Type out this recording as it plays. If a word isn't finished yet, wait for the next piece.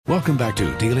Welcome back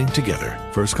to Dealing Together.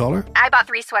 First caller? I bought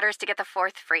 3 sweaters to get the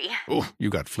 4th free. Oh, you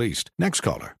got fleeced. Next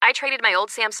caller? I traded my old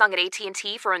Samsung at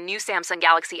AT&T for a new Samsung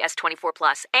Galaxy S24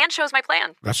 Plus and chose my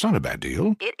plan. That's not a bad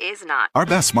deal. It is not. Our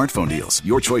best smartphone deals.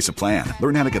 Your choice of plan.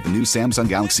 Learn how to get the new Samsung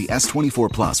Galaxy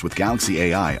S24 Plus with Galaxy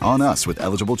AI on us with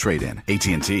eligible trade-in.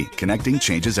 AT&T. Connecting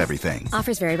changes everything.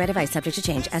 Offers vary by device. Subject to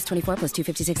change. S24 plus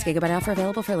 256 gigabyte offer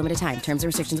available for a limited time. Terms and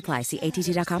restrictions apply. See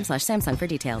att.com/Samsung for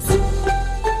details.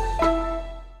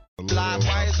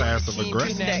 Passive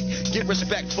aggressive. Give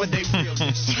respect for they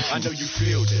realness. I know you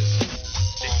feel this.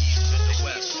 The east to the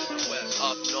west,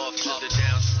 up north to the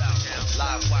down south.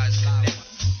 Live wires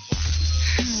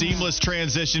connect. Seamless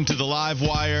transition to the live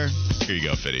wire. Here you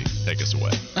go, Fitty. Take us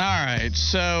away. All right,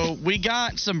 so we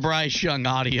got some Bryce Young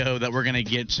audio that we're going to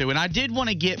get to, and I did want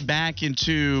to get back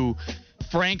into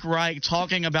Frank Reich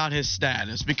talking about his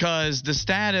status, because the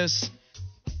status,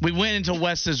 we went into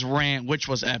Wes's rant, which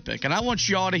was epic, and I want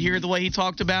y'all to hear the way he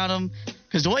talked about him,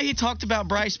 because the way he talked about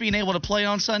Bryce being able to play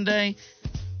on Sunday,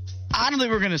 I don't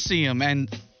think we're going to see him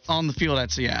on the field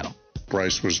at Seattle.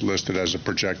 Bryce was listed as a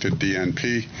projected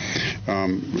DNP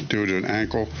due to an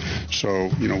ankle.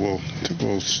 So,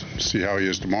 we'll see how he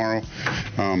is tomorrow.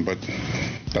 But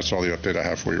that's all the update I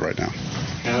have for you right now.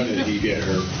 How did he get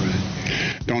hurt,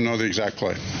 Frank? Don't know the exact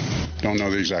play.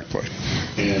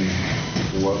 And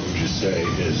what would you say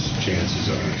his chances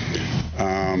are?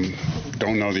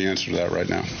 Don't know the answer to that right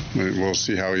now. We'll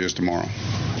see how he is tomorrow.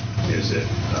 Is it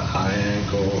a high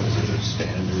ankle? Is it a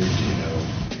standard,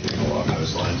 along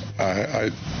those lines?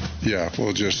 I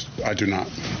do not.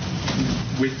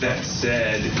 With that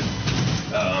said,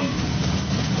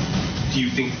 do you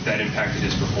think that impacted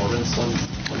his performance on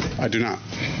Monday? I do not.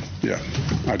 Yeah,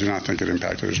 I do not think it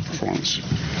impacted his performance.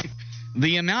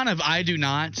 The amount of I do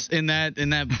nots in that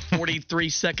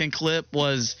 43-second clip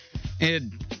was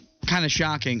kind of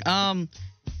shocking. How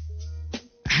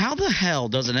the hell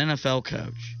does an NFL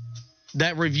coach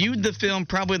that reviewed the film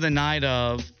probably the night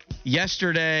of,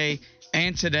 yesterday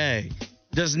and today,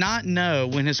 does not know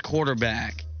when his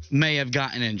quarterback may have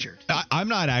gotten injured? I'm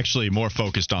not actually more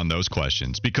focused on those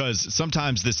questions, because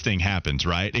sometimes this thing happens,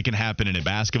 right? It can happen in a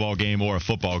basketball game or a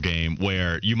football game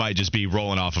where you might just be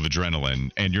rolling off of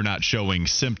adrenaline and you're not showing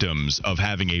symptoms of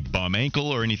having a bum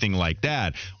ankle or anything like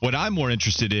that. What I'm more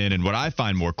interested in and what I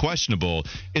find more questionable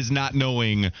is not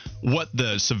knowing what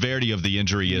the severity of the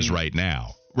injury is right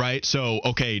now. Right? So,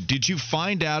 okay, did you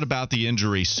find out about the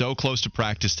injury so close to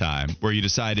practice time where you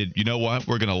decided, you know what,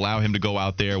 we're going to allow him to go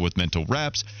out there with mental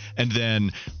reps, and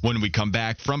then when we come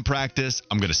back from practice,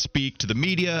 I'm going to speak to the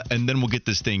media, and then we'll get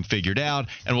this thing figured out,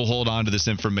 and we'll hold on to this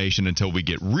information until we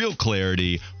get real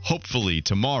clarity, hopefully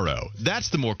tomorrow. That's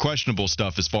the more questionable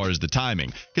stuff as far as the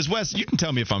timing. Because, Wes, you can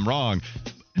tell me if I'm wrong.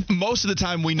 Most of the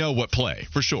time we know what play,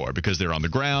 for sure, because they're on the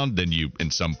ground. Then you,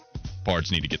 in some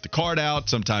parts, need to get the card out.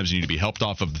 Sometimes you need to be helped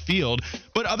off of the field.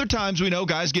 But other times we know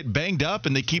guys get banged up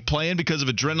and they keep playing because of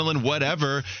adrenaline,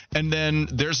 whatever. And then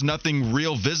there's nothing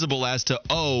real visible as to,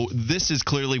 oh, this is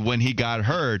clearly when he got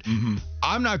hurt. Mm-hmm.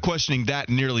 I'm not questioning that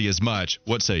nearly as much.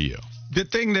 What say you? The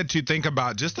thing that you think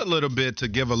about just a little bit to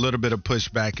give a little bit of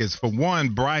pushback is, for one,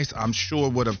 Bryce, I'm sure,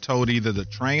 would have told either the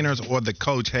trainers or the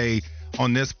coach, hey,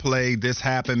 on this play, this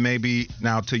happened. Maybe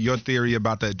now, to your theory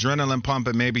about the adrenaline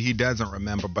pumping, maybe he doesn't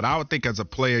remember. But I would think as a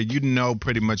player, you know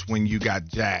pretty much when you got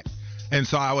jacked. And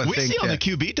so I would think we see on the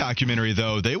QB documentary,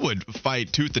 though, they would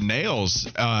fight tooth and nails.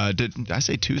 Did I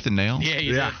say tooth and nail? Yeah,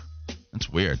 you did. That's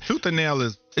weird. Tooth and nail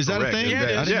is that correct. a thing?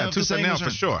 Yeah, tooth and nail for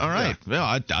sure. All right. Yeah. Well,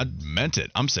 I meant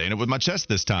it. I'm saying it with my chest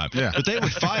this time. Yeah. But they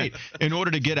would fight in order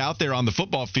to get out there on the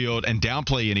football field and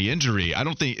downplay any injury. I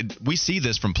don't think we see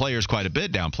this from players quite a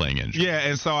bit, downplaying injury. Yeah,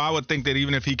 and so I would think that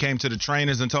even if he came to the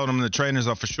trainers and told them the trainers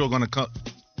are for sure going to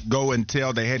go and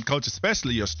tell the head coach,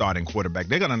 especially your starting quarterback,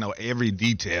 they're going to know every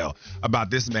detail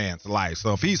about this man's life.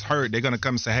 So if he's hurt, they're going to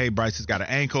come and say, hey, Bryce has got an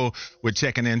ankle. We're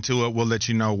checking into it. We'll let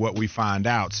you know what we find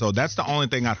out. So that's the only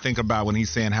thing I think about when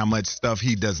he's saying how much stuff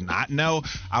he does not know.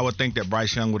 I would think that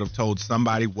Bryce Young would have told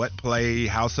somebody what play,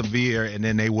 how severe, and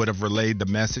then they would have relayed the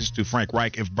message to Frank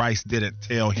Reich if Bryce didn't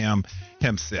tell him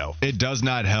himself. It does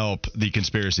not help the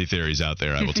conspiracy theories out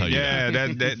there, I will tell you.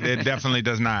 That definitely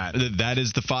does not. That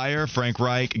is the fire. Frank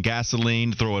Reich,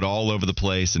 gasoline, throw it all over the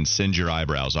place and send your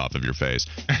eyebrows off of your face.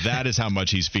 That is how much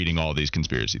he's feeding all these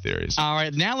conspiracy theories. All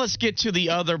right, now let's get to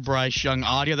the other Bryce Young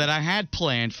audio that I had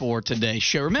planned for today's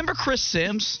show. Remember Chris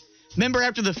Sims? Remember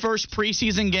after the first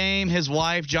preseason game, his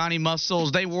wife, Johnny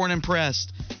Muscles, they weren't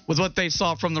impressed with what they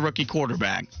saw from the rookie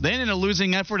quarterback. Then in a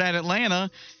losing effort at Atlanta,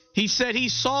 he said he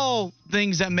saw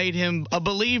things that made him a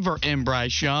believer in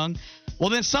Bryce Young. Well,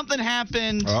 then something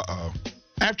happened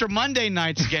after Monday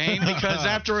night's game because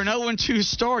after an 0-2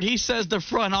 start, he says the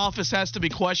front office has to be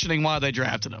questioning why they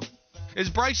drafted him. Is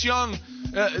Bryce Young,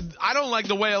 I don't like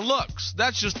the way it looks.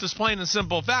 That's just the plain and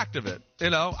simple fact of it.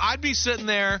 I'd be sitting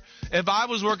there if I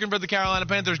was working for the Carolina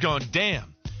Panthers going,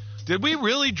 damn, did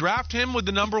we draft him with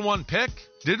the number 1 pick?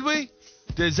 Did we?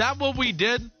 Is that what we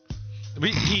did?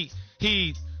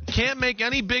 He can't make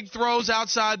any big throws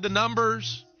outside the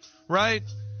numbers, right?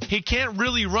 He can't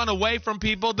really run away from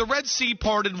people. The Red Sea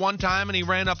parted one time and he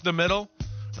ran up the middle.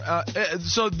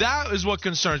 So that is what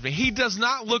concerns me. He does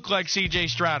not look like C.J.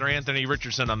 Stroud or Anthony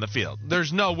Richardson on the field.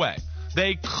 There's no way.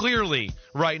 They clearly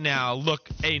right now look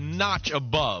a notch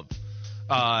above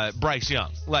Bryce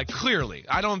Young. Like, clearly.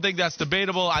 I don't think that's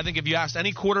debatable. I think if you asked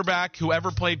any quarterback who ever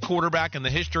played quarterback in the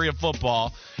history of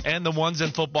football and the ones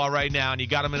in football right now, and you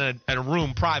got them in a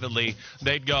room privately,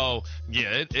 they'd go,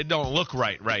 yeah, it don't look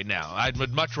right now. I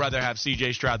would much rather have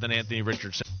C.J. Stroud than Anthony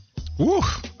Richardson. Woo.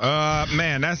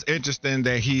 Man, that's interesting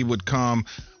that he would come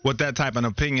with that type of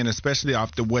opinion, especially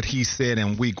after what he said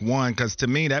in week 1, because to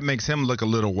me, that makes him look a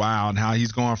little wild, how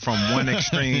he's going from one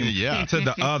extreme to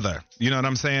the other. You know what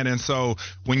I'm saying? And so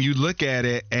when you look at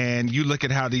it and you look at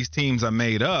how these teams are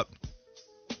made up,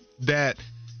 that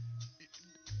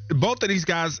both of these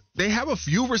guys, they have a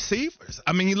few receivers.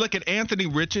 I mean, you look at Anthony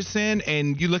Richardson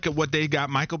and you look at what they got.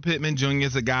 Michael Pittman Jr.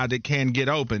 is a guy that can get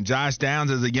open. Josh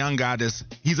Downs is a young guy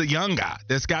he's a young guy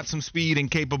that's got some speed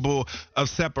and capable of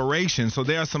separation. So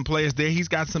there are some players there. He's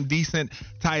got some decent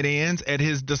tight ends at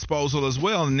his disposal as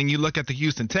well. And then you look at the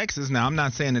Houston Texans. Now, I'm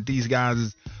not saying that these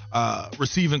guys'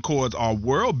 receiving cords are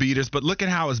world beaters, but look at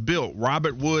how it's built.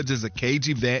 Robert Woods is a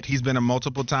cagey vet. He's been a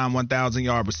multiple-time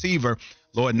 1,000-yard receiver.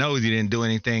 Lord knows he didn't do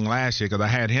anything last year because I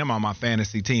had him on my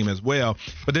fantasy team as well.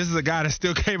 But this is a guy that's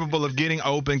still capable of getting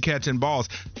open, catching balls.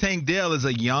 Tank Dell is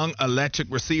a young, electric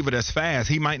receiver that's fast.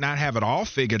 He might not have it all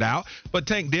figured out, but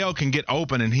Tank Dell can get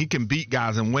open and he can beat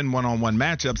guys and win one-on-one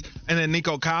matchups. And then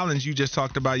Nico Collins, you just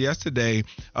talked about yesterday,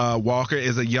 Walker,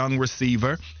 is a young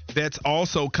receiver that's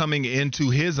also coming into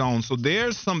his own. So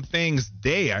there's some things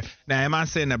there. Now, am I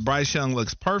saying that Bryce Young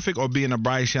looks perfect or being a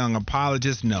Bryce Young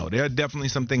apologist? No, there are definitely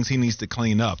some things he needs to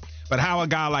clean up. But how a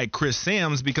guy like Chris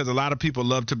Sims, because a lot of people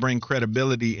love to bring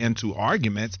credibility into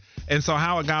arguments, and so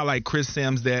how a guy like Chris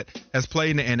Sims that has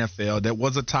played in the NFL, that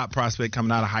was a top prospect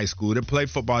coming out of high school, that played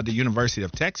football at the University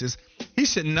of Texas, he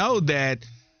should know that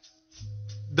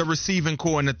the receiving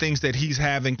core and the things that he's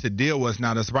having to deal with.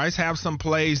 Now, does Bryce have some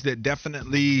plays that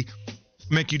definitely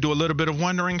make you do a little bit of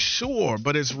wondering? Sure,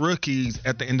 but it's rookies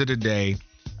at the end of the day.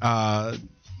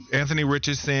 Anthony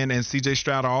Richardson and C.J.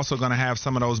 Stroud are also going to have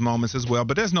some of those moments as well.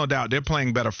 But there's no doubt they're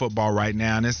playing better football right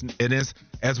now. And it is,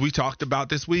 as we talked about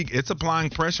this week, it's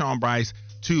applying pressure on Bryce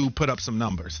to put up some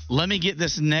numbers. Let me get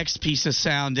this next piece of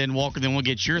sound in, Walker, then we'll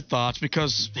get your thoughts,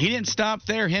 because he didn't stop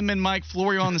there. Him and Mike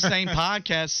Florio on the same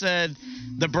podcast said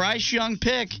the Bryce Young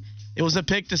pick, it was a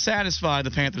pick to satisfy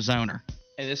the Panthers owner.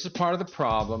 And this is part of the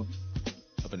problem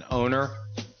of an owner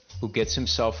who gets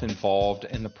himself involved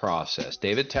in the process.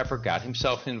 David Tepper got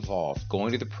himself involved,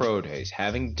 going to the pro days,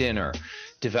 having dinner,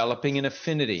 developing an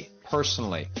affinity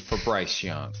personally for Bryce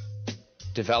Young,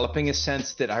 developing a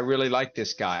sense that I really like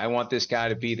this guy. I want this guy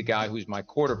to be the guy who's my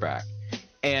quarterback.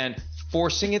 And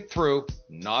forcing it through,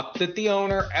 not that the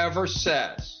owner ever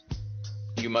says,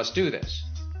 you must do this.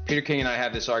 Peter King and I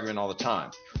have this argument all the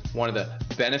time. One of the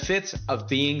benefits of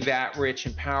being that rich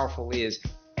and powerful is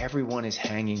everyone is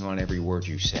hanging on every word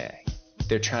you say.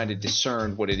 They're trying to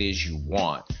discern what it is you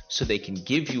want so they can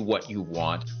give you what you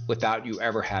want without you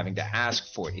ever having to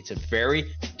ask for it. It's a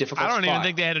very difficult I don't spot. even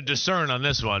think they had to discern on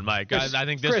this one, Mike. I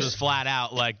think this was flat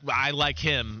out like, I like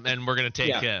him and we're going to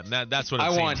take him. That's what it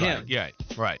seems like. I want him. Yeah,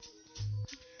 right.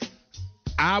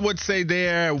 I would say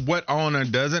there, what owner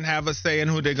doesn't have a say in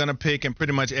who they're going to pick in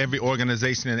pretty much every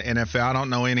organization in the NFL? I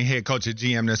don't know any head coach or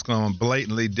GM that's going to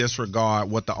blatantly disregard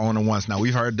what the owner wants. Now,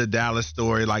 we've heard the Dallas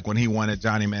story, like when he wanted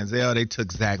Johnny Manziel, they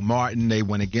took Zach Martin, they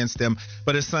went against him,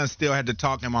 but his son still had to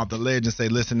talk him off the ledge and say,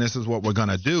 listen, this is what we're going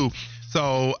to do.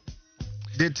 So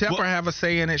did Tepper have a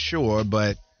say in it? Sure,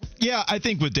 but. Yeah, I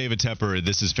think with David Tepper,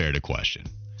 this is fair to question.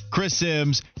 Chris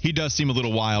Sims, he does seem a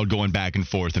little wild going back and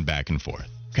forth and back and forth.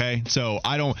 Okay, so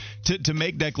I don't to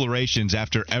make declarations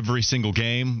after every single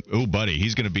game. Oh, buddy,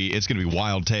 it's going to be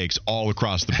wild takes all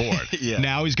across the board. Yeah.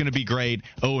 Now he's going to be great.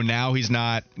 Oh, now he's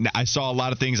not. I saw a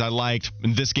lot of things I liked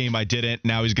in this game. I didn't.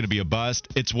 Now he's going to be a bust.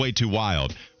 It's way too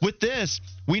wild. With this,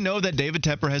 we know that David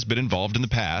Tepper has been involved in the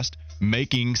past,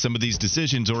 making some of these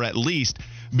decisions, or at least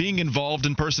being involved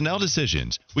in personnel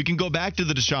decisions. We can go back to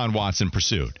the Deshaun Watson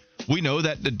pursuit. we know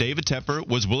that David Tepper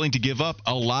was willing to give up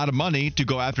a lot of money to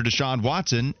go after Deshaun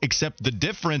Watson, except the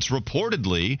difference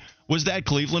reportedly was that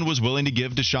Cleveland was willing to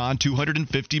give Deshaun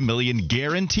 $250 million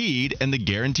guaranteed, and the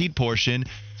guaranteed portion,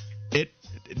 it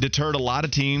deterred a lot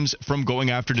of teams from going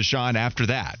after Deshaun after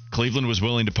that. Cleveland was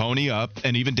willing to pony up,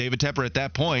 and even David Tepper at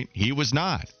that point, he was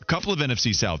not. A couple of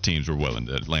NFC South teams were willing,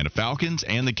 the Atlanta Falcons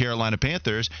and the Carolina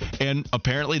Panthers, and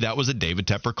apparently that was a David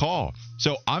Tepper call.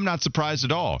 So I'm not surprised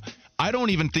at all. I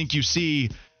don't even think you see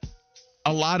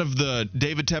a lot of the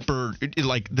David Tepper,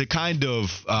 like the kind of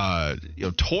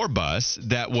tour bus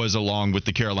that was along with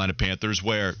the Carolina Panthers,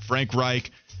 where Frank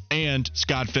Reich and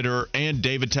Scott Fitterer and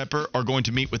David Tepper are going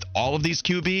to meet with all of these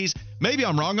QBs. Maybe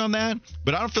I'm wrong on that,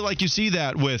 but I don't feel like you see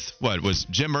that with, was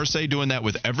Jim Irsay doing that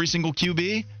with every single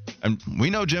QB? And we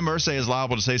know Jim Irsay is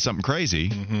liable to say something crazy.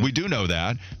 Mm-hmm. We do know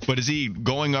that. But is he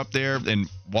going up there and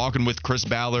walking with Chris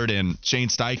Ballard and Shane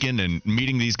Steichen and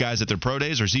meeting these guys at their pro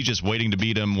days, or is he just waiting to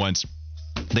meet them once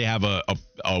they have a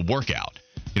workout?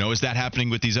 Is that happening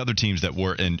with these other teams that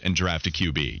were in draft a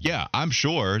QB? Yeah, I'm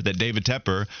sure that David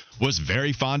Tepper was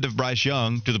very fond of Bryce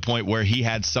Young to the point where he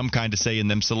had some kind of say in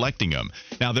them selecting him.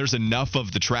 Now, there's enough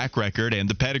of the track record and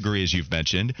the pedigree, as you've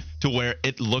mentioned, to where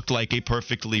it looked like a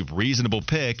perfectly reasonable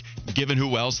pick, given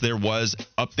who else there was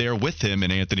up there with him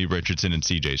in Anthony Richardson and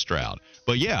C.J. Stroud.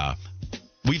 But yeah,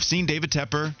 we've seen David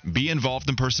Tepper be involved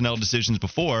in personnel decisions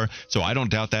before, so I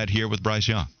don't doubt that here with Bryce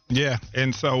Young. Yeah,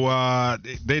 and so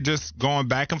they're just going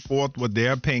back and forth with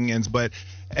their opinions. But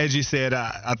as you said,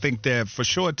 I think that for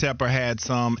sure Tepper had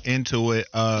some into it,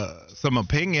 some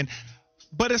opinion.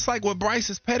 But it's like with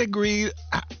Bryce's pedigree,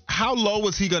 how low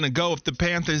was he going to go if the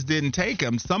Panthers didn't take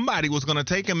him? Somebody was going to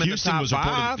take him in the top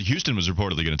five. Houston was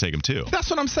reportedly going to take him too. That's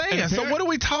what I'm saying. So what are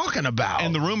we talking about?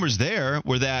 And the rumors there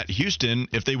were that Houston,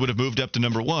 if they would have moved up to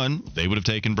number one, they would have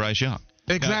taken Bryce Young.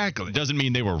 Exactly. Now, it doesn't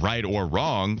mean they were right or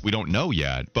wrong. We don't know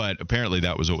yet, but apparently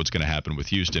that was what was going to happen with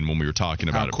Houston when we were talking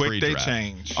about how quick pre-draft. They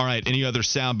change. All right, any other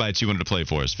sound bites you wanted to play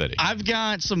for us, Fitty? I've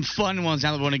got some fun ones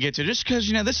now that we want to get to, just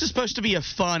because, this is supposed to be a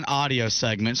fun audio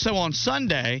segment. So on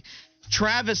Sunday,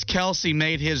 Travis Kelce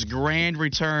made his grand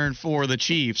return for the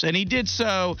Chiefs, and he did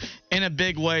so in a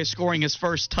big way, scoring his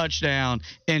first touchdown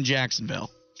in Jacksonville.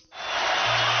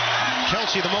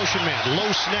 Kelce, the motion man,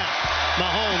 low snap.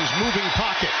 Mahomes, moving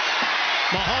pocket.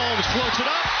 Mahomes floats it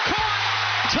up.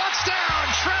 Caught! Touchdown,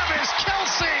 Travis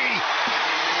Kelce!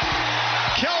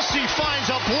 Kelce finds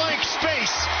a blank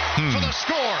space for the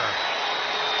score.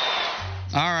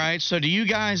 All right, so do you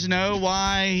guys know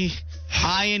why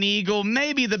Ian Eagle,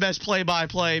 maybe the best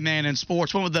play-by-play man in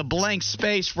sports, went with the blank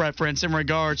space reference in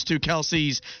regards to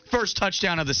Kelce's first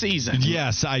touchdown of the season?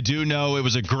 Yes, I do know. It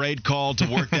was a great call to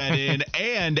work that in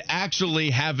and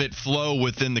actually have it flow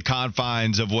within the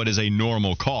confines of what is a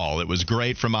normal call. It was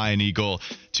great from Ian Eagle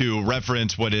to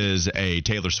reference what is a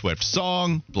Taylor Swift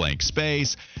song, blank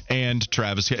space, and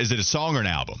Travis. Is it a song or an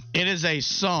album? It is a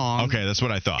song. Okay, that's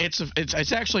what I thought.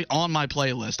 It's actually on my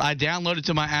playlist. I downloaded it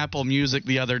to my Apple Music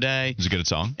the other day. Is it a good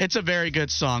song? It's a very good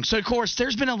song. So, of course,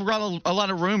 there's been a lot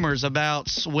of rumors about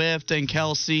Swift and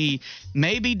Kelce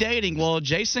maybe dating. Well,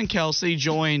 Jason Kelce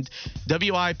joined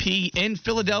WIP in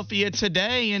Philadelphia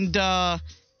today, and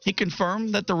he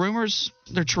confirmed that the rumors,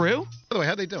 they're true. By the way,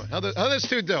 how they doing? How those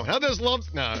two doing? How those love?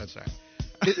 No, that's all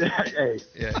right. Hey,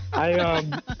 yeah.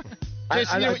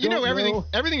 Jason, you know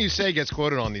everything you say gets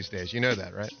quoted on these days. You know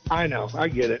that, right? I know. I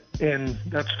get it. And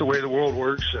that's the way the world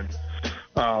works.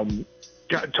 And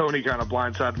Tony kind of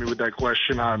blindsided me with that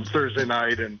question on Thursday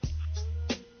night. And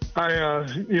I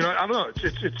don't know.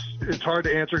 It's hard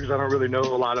to answer because I don't really know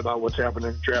a lot about what's happening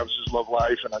in Travis's love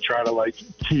life. And I try to,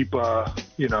 keep,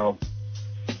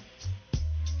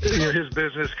 his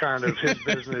business kind of his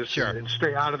business sure. and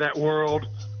stay out of that world.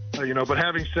 But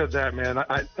having said that, man,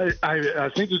 I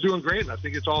think they're doing great, and I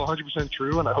think it's all 100%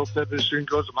 true, and I hope that this soon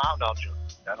goes to Mount Joe.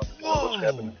 I don't really know what's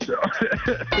happening. So.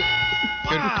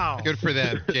 Wow. Good for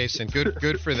them, Jason.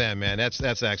 Good for them, man.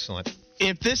 That's excellent.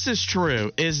 If this is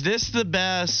true, is this the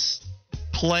best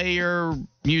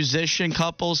player-musician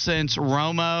couple since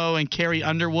Romo and Carrie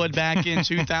Underwood back in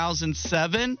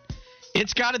 2007?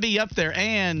 It's got to be up there.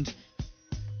 And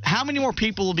how many more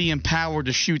people will be empowered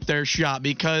to shoot their shot?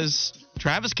 Because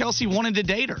Travis Kelce wanted to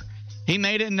date her. He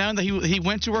made it known that he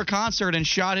went to her concert and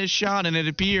shot his shot, and it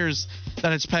appears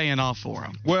that it's paying off for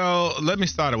him. Well, let me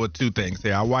start it with two things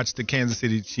here. I watched the Kansas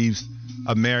City Chiefs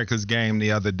America's game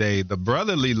the other day. The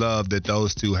brotherly love that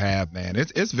those two have, man,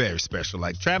 it's very special.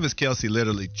 Like, Travis Kelce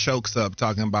literally chokes up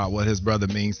talking about what his brother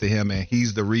means to him, and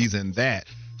he's the reason that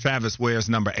Travis wears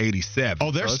number 87.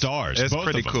 Oh, they're stars. It's both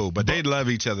pretty cool, but they love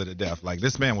each other to death. Like,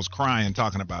 this man was crying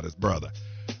talking about his brother.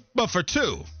 But for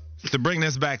two, to bring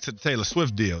this back to the Taylor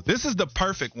Swift deal, this is the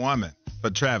perfect woman for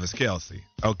Travis Kelce,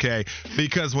 okay?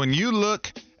 Because when you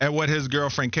look at what his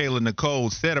girlfriend Kayla Nicole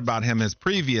said about him, his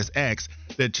previous ex,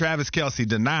 that Travis Kelce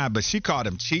denied, but she called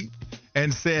him cheap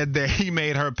and said that he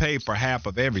made her pay for half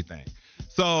of everything.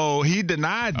 So he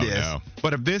denied this. No.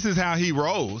 But if this is how he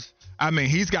rolls, I mean,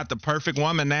 he's got the perfect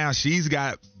woman now. She's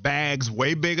got bags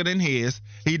way bigger than his.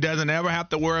 He doesn't ever have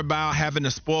to worry about having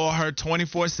to spoil her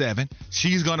 24/7.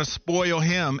 She's going to spoil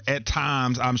him at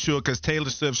times, I'm sure, because Taylor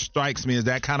Swift strikes me as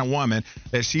that kind of woman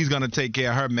that she's going to take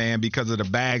care of her man because of the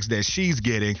bags that she's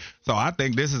getting. So I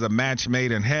think this is a match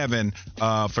made in heaven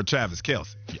for Travis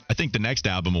Kelce. I think the next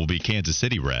album will be Kansas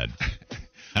City Red.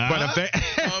 But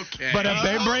if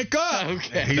they break up,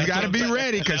 he's got to be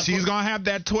ready because she's going to have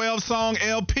that 12-song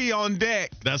LP on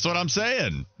deck. That's what I'm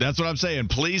saying.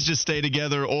 Please just stay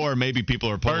together, or maybe people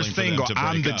are pulling First for them single, to break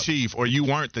I'm the up. chief, or you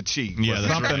weren't the chief. Yeah, or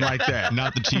that's something right. like that.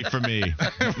 Not the chief for me.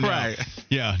 No. Right.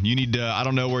 Yeah, you need to, I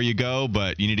don't know where you go,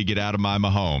 but you need to get out of my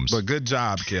Mahomes. But good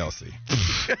job, Kelce.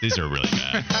 These are really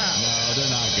bad. No, they're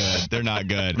not good. They're not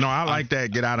good. No, I like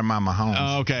that. Get out of my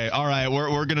Mahomes. Okay. All right.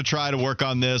 We're going to try to work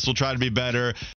on this. We'll try to be better.